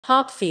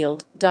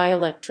Hopfield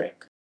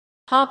dielectric.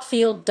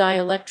 Hopfield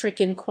dielectric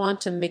in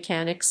quantum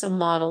mechanics, a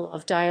model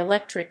of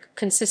dielectric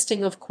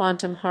consisting of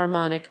quantum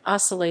harmonic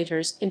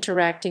oscillators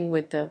interacting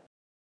with the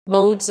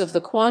modes of the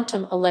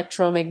quantum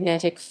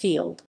electromagnetic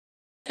field.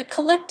 The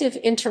collective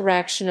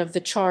interaction of the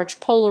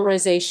charge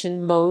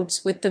polarization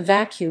modes with the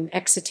vacuum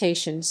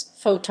excitations,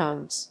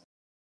 photons,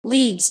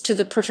 leads to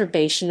the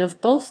perturbation of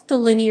both the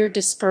linear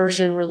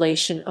dispersion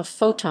relation of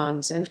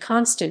photons and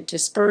constant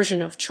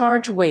dispersion of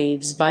charge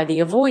waves by the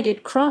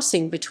avoided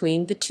crossing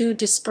between the two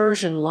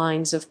dispersion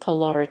lines of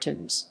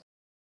polaritons.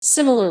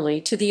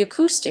 Similarly to the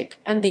acoustic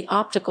and the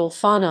optical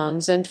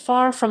phonons, and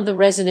far from the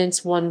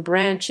resonance, one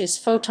branch is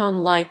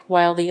photon-like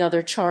while the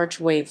other charge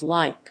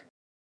wave-like.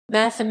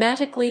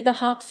 Mathematically, the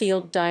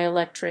Hopfield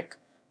dielectric,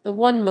 the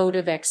one mode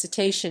of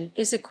excitation,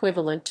 is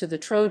equivalent to the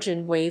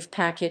Trojan wave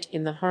packet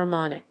in the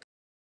harmonic.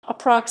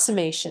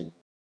 Approximation.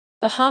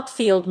 The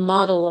Hopfield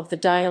model of the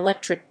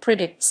dielectric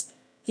predicts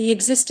the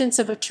existence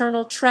of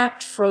eternal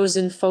trapped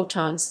frozen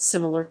photons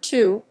similar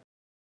to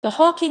the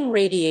Hawking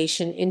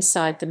radiation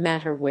inside the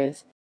matter,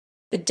 with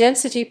the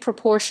density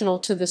proportional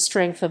to the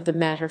strength of the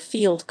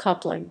matter-field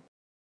coupling.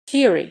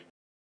 Theory.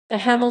 The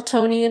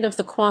Hamiltonian of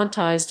the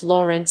quantized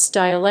Lorentz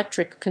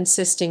dielectric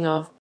consisting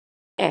of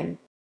n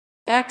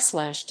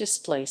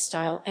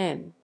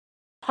 \n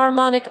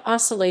harmonic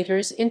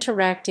oscillators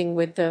interacting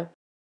with the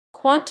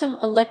quantum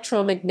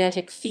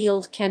electromagnetic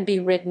field can be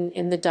written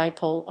in the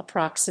dipole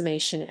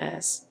approximation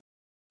as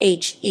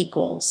H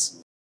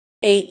equals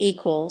A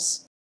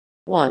equals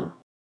 1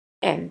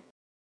 N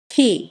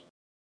P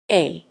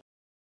A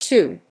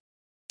 2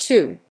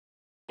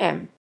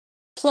 M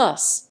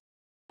plus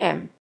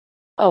M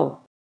O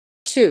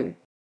 2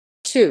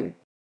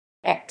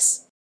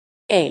 X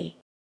A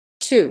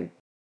 2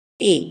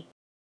 E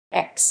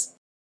X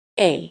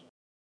A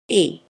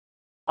E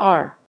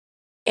R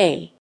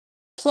A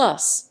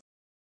plus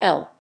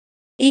L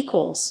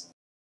equals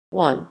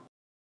 1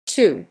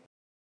 2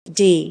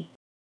 D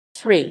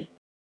 3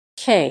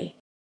 K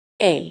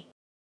A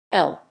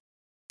L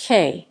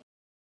K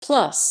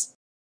plus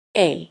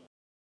A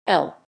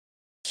L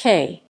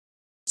K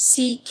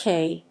C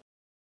K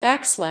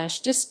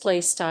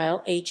display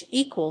style H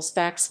equals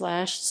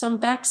some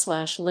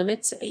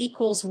limits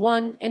equals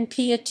 1 and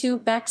P a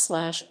 2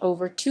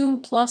 over 2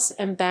 plus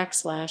M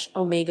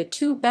omega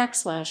 2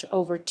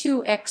 over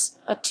 2 X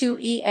a 2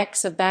 E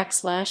X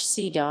a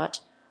C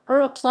dot or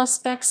a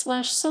plus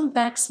some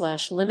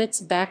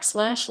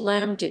limits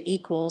lambda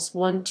equals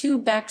 1 2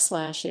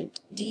 int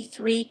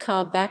D3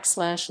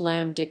 ka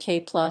lambda K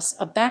plus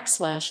a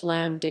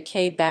lambda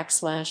K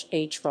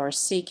H var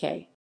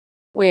CK,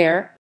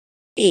 where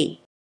E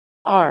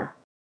R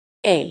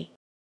A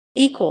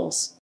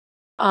equals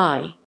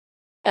I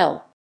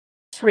L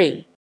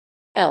 3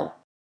 L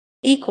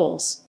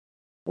equals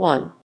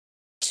 1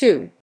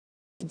 2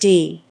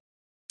 D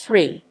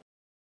 3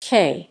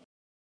 K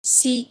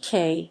C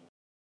K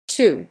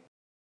 2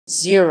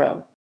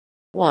 0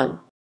 1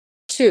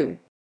 2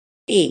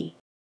 E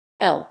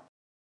L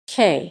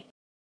K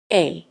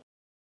A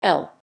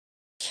L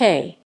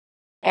K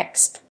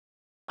X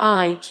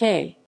I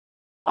K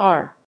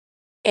R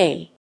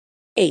A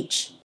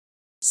H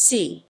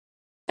C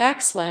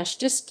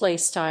display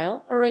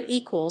style or it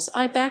equals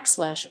I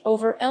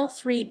over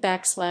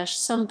L3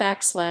 some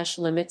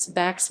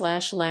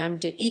limits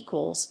lambda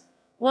equals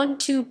 1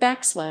 2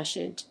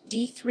 int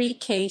D3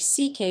 K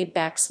C K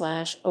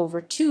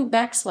over 2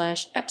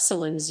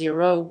 epsilon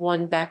 0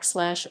 1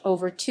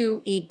 over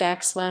 2 E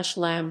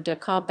lambda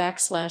ka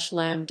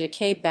lambda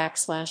K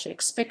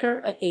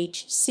expicer a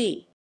H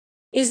C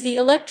is the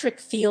electric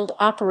field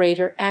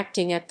operator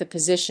acting at the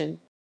position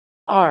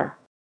R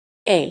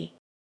A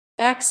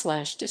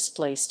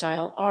display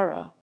style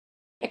RO.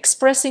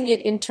 Expressing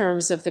it in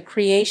terms of the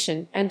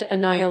creation and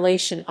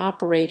annihilation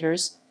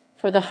operators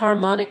for the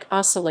harmonic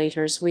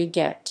oscillators, we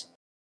get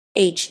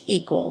H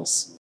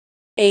equals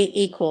A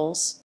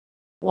equals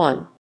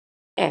 1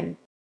 N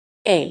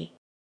A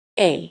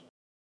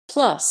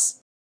plus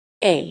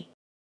A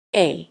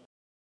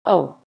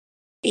O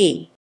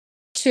E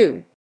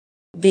 2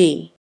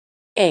 B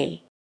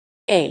A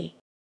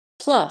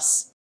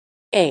plus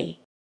A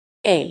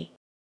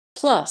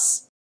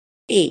plus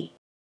E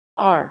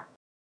R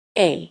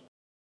A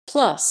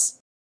plus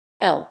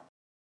L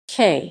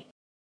K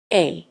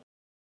A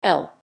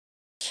L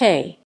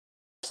K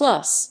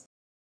plus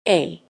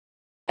A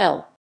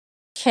L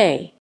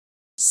K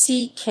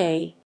C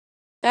K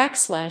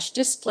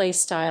display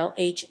style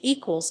H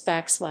equals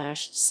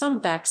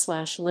some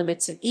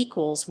limits it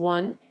equals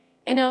 1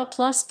 and a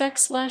plus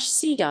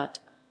C dot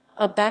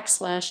a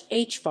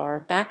H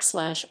var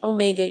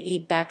omega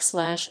E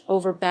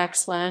over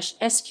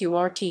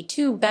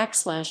SQRT2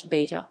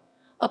 beta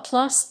a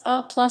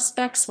plus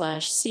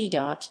C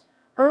dot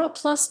or a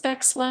plus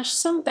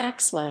some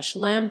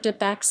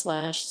lambda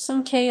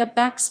some K a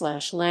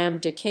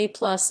lambda K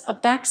plus a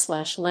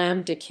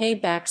lambda K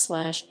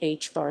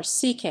H var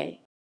CK.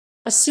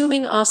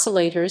 Assuming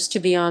oscillators to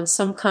be on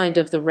some kind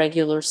of the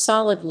regular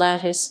solid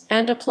lattice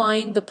and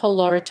applying the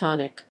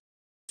polaritonic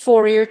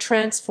Fourier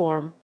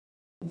transform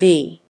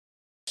B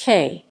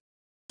K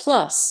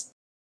plus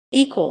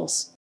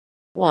equals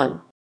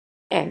 1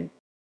 N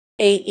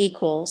A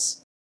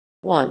equals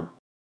 1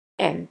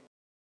 N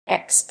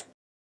X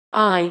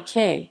I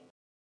K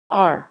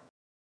R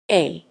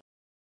A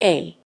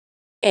A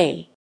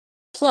A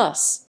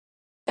plus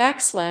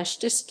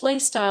display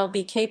style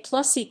BK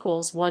plus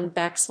equals 1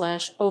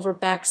 over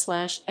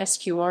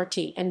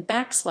sqrt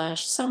and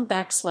sum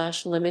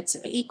limits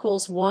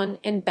equals 1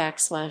 and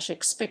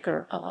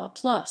expicker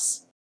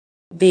plus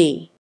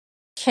B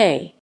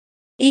K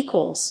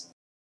equals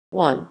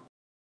 1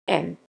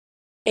 N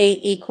A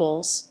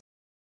equals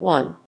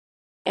 1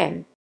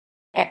 N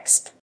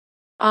X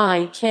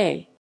I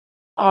K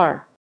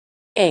R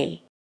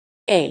A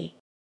A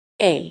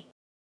A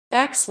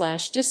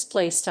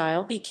display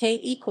style BK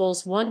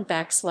equals 1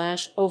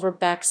 over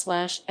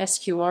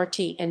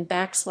sqrt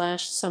and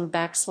sum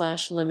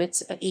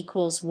limits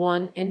equals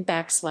 1 and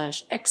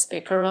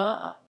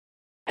expicker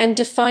and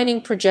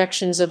defining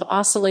projections of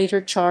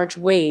oscillator charge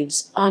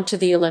waves onto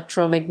the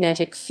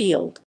electromagnetic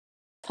field.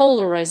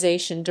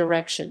 Polarization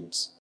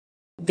directions.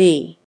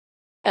 B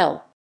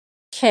L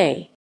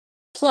K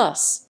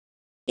plus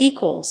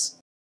equals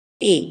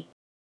E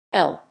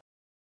L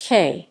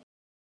K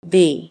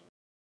B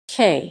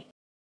K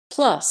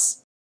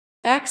plus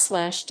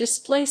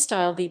display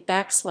style V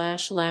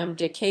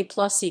lambda K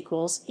plus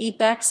equals E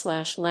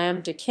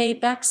lambda K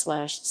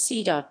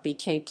C dot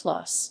BK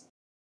plus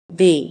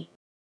B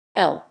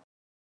L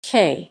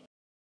K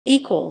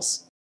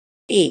equals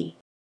E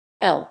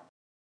L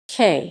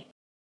K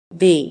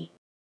B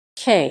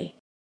K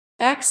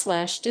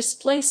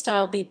display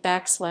style B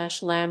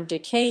lambda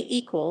K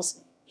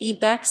equals E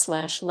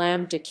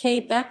lambda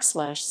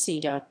K C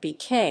dot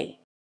BK.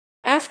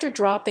 After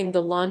dropping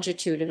the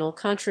longitudinal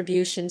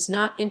contributions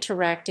not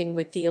interacting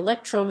with the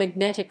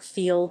electromagnetic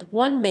field,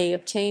 one may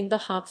obtain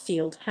the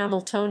Hopfield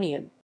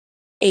Hamiltonian.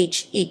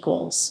 H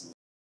equals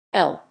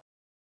L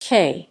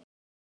K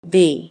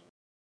B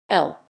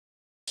L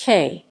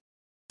K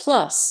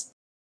plus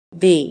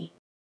B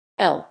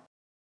L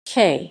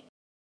K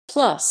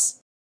plus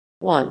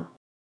 1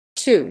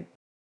 2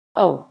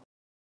 O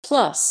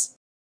plus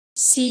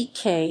C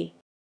K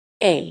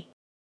A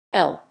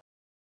L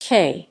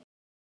K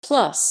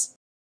plus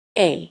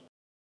A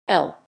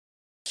L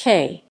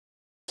K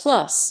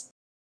plus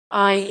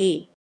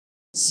IE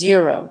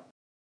 0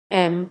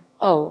 M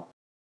O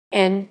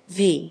N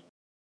V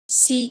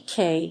C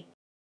K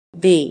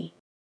B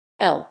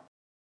L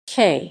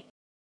K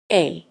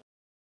A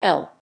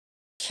L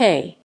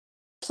K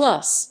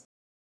plus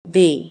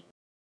B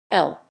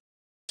L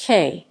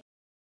K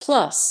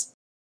plus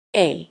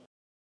A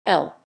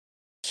L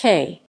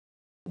K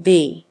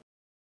B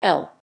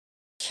L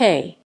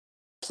K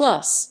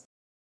plus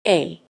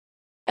A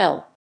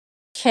L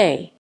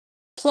K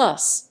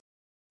plus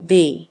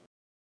B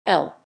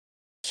L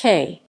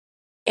K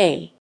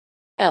A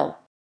L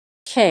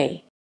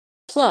K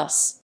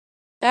plus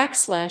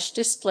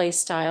display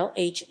style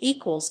H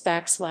equals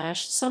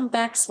sum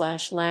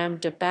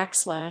lambda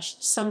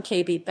sum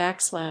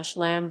KB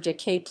lambda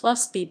K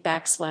plus B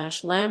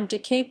lambda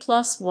K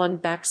plus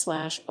 1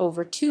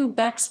 over 2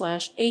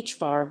 H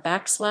bar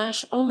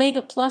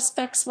omega plus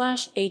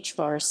H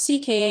bar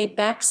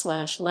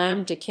CKA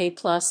lambda K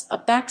plus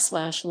a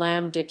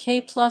lambda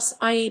K plus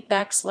IE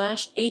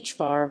H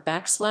bar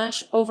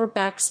over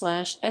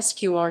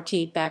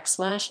SQRT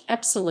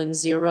epsilon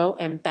 0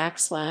 M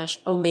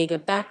omega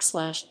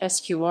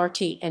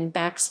sqrt and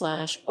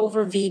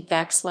over V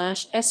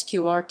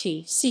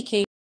sqrt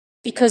ck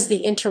because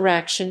the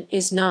interaction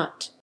is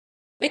not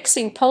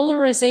mixing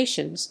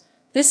polarizations.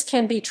 This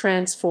can be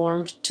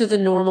transformed to the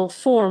normal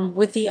form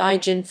with the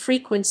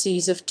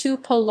eigenfrequencies of two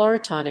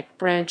polaritonic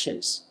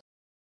branches.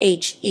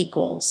 H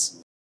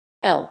equals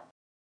L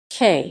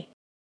K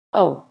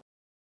O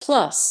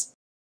plus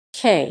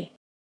K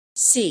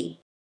C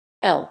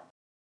L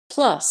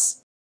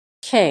plus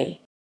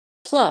K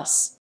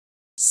plus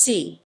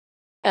C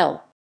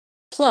L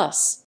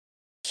plus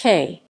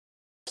K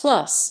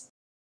plus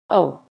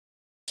O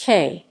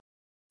K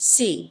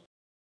C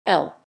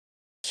L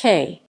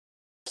K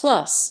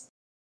plus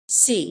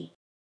C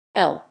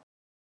L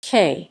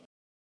K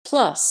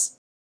plus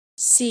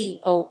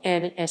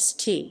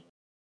CONST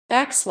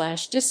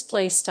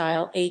display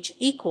style H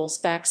equals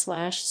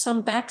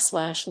sum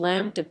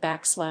lambda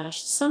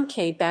sum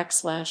K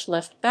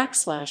left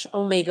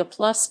omega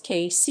plus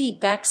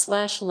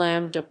KC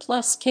lambda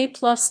plus K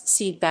plus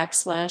C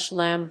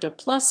lambda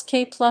plus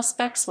K plus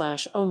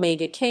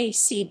omega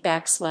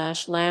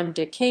KC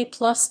lambda K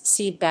plus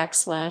C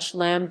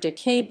lambda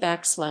K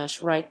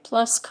right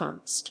plus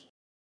const.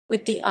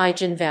 With the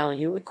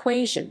eigenvalue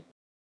equation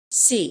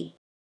C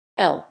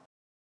L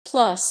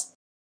plus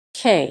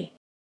K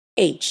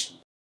H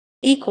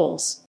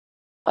equals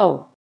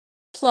O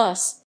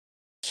plus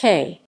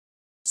K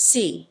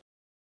C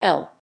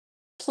L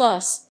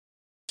plus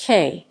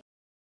K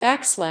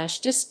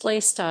display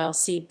style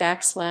C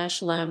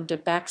lambda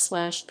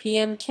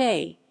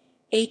PMK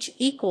H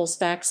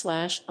equals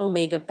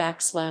omega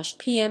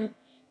PM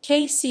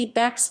kc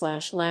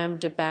backslash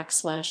lambda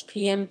backslash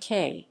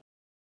pmk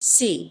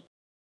c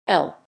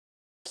l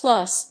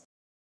plus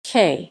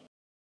k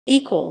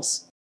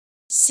equals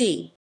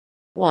c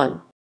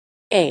 1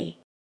 a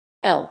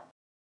l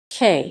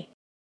k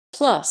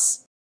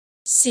plus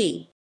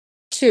c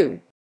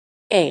 2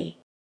 a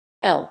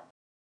l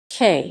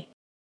k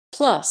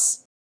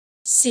plus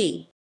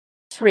c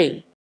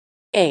 3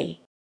 a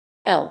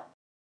l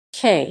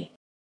k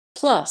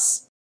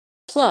plus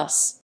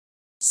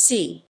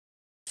c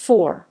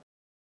 4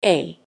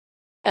 a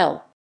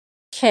l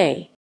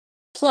k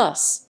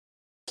plus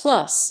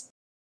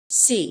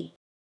c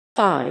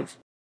 5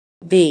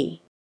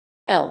 b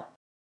l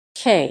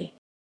k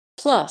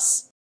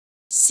plus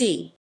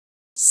c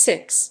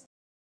 6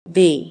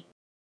 b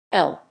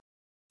l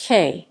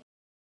k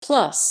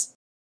plus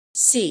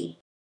c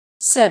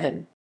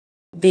 7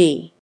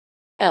 b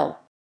l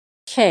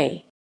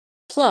k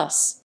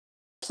plus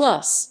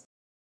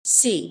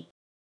c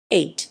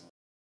 8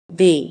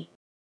 b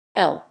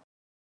l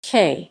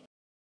k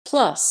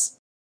plus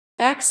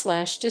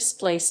backslash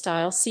display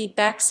style c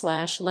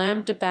backslash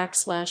lambda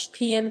backslash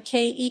pmk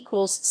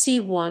equals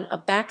c1 a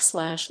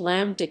backslash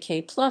lambda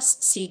k plus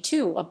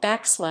c2 a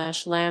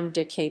backslash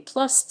lambda k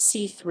plus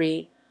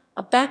c3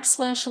 a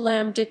backslash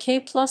lambda k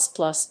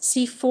plus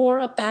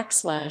c4 a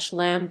backslash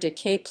lambda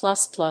k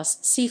plus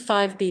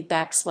c5b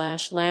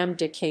backslash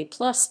lambda k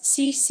plus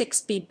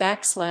c6b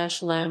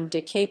backslash lambda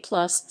k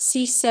plus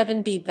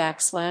c7b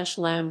backslash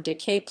lambda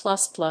k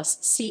plus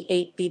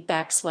c8b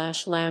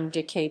backslash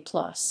lambda k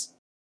plus,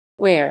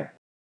 where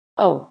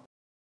O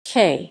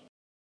k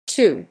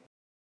 2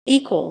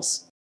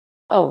 equals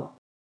O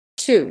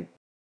 2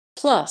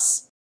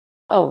 plus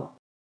O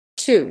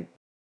 2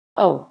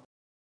 O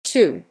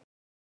 2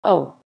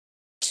 O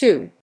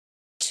 2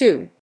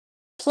 2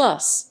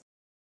 plus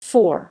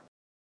 4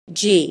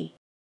 G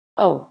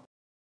O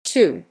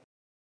 2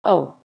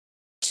 O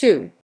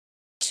 2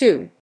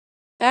 2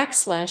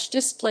 backslash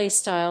display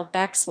style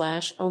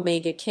backslash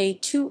omega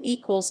k2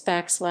 equals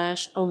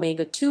backslash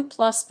omega 2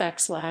 plus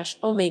backslash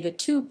omega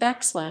 2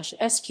 backslash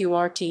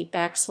sqrt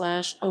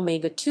backslash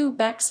omega 2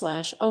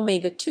 backslash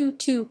omega 2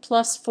 2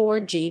 plus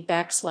 4g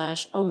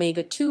backslash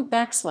omega 2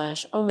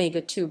 backslash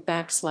omega 2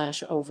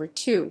 backslash over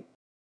 2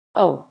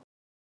 o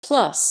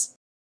plus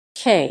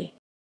k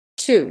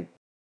 2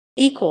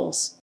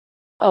 equals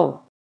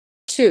o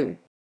 2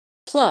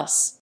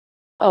 plus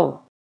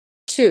o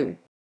 2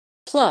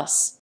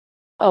 plus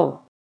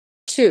O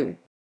 2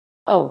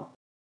 O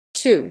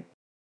 2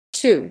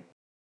 2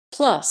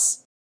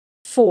 plus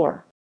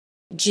 4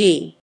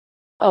 G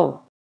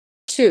O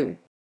 2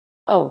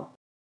 O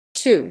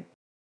 2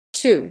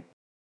 2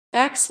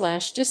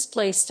 backslash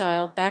display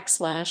style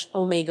backslash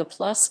omega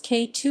plus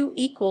k2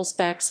 equals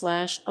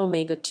backslash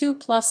omega 2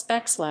 plus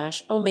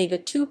backslash omega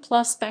 2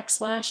 plus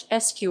backslash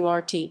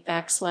sqrt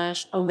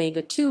backslash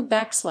omega 2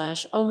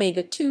 backslash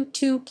omega 2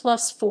 2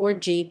 plus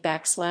 4g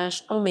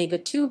backslash omega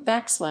 2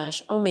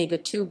 backslash omega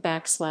 2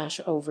 backslash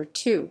over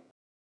 2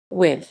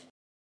 with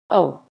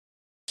o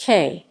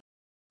k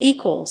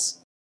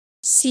equals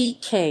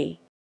ck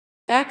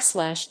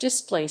backslash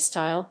display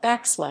style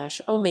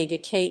backslash omega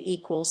k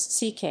equals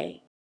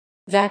ck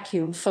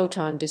vacuum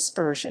photon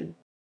dispersion,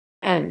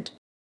 and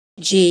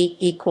G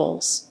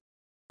equals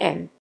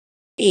N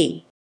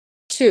E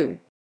 2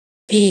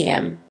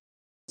 PM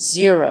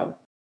 0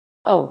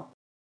 O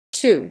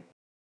 2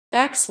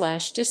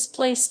 backslash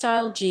display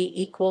style G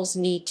equals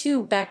Ni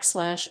 2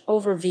 backslash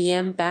over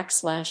VM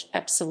backslash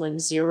epsilon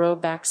 0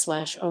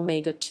 backslash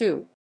omega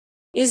 2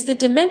 is the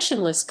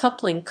dimensionless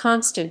coupling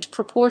constant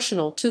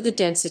proportional to the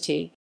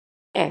density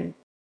N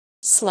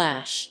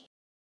slash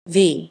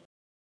V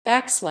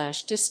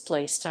backslash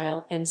display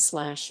style N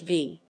slash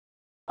V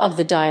of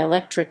the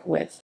dielectric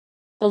with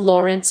the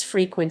Lorentz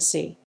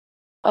frequency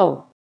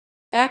O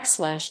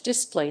backslash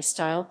display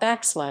style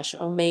backslash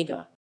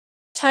omega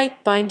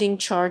tight binding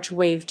charge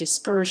wave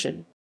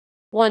dispersion.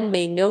 One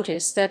may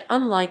notice that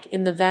unlike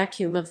in the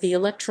vacuum of the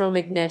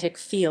electromagnetic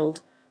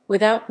field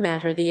without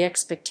matter, the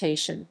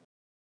expectation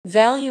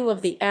value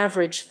of the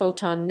average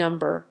photon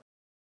number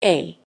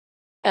A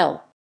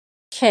L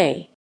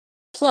K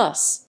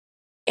plus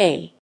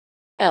A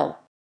L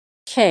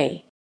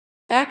K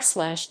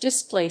backslash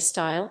display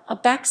style a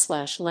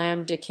backslash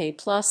lambda K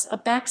plus a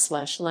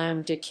backslash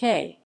lambda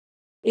K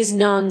is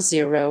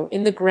non-zero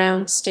in the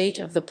ground state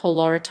of the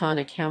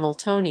polaritonic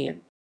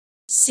Hamiltonian.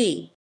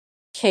 C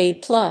K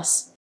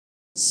plus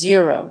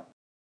 0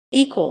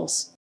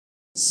 equals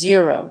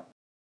 0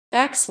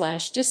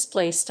 backslash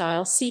display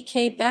style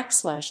CK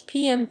backslash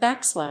PM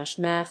backslash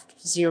math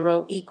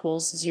 0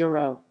 equals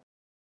 0.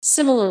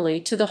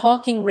 Similarly to the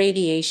Hawking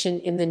radiation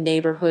in the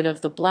neighborhood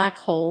of the black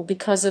hole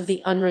because of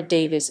the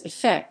Unruh-Davis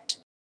effect,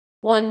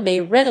 one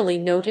may readily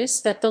notice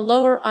that the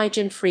lower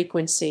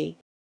eigenfrequency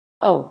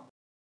O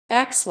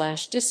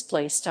backslash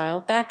display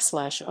style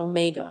backslash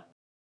omega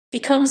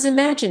becomes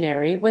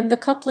imaginary when the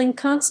coupling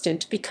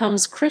constant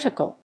becomes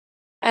critical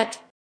at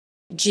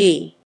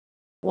G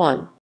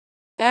 1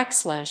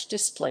 backslash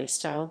display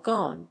style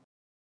gone,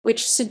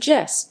 which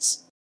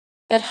suggests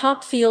At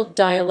Hopfield,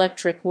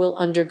 dielectric will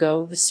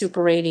undergo the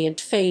superradiant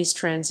phase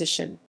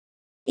transition.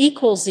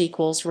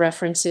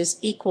 References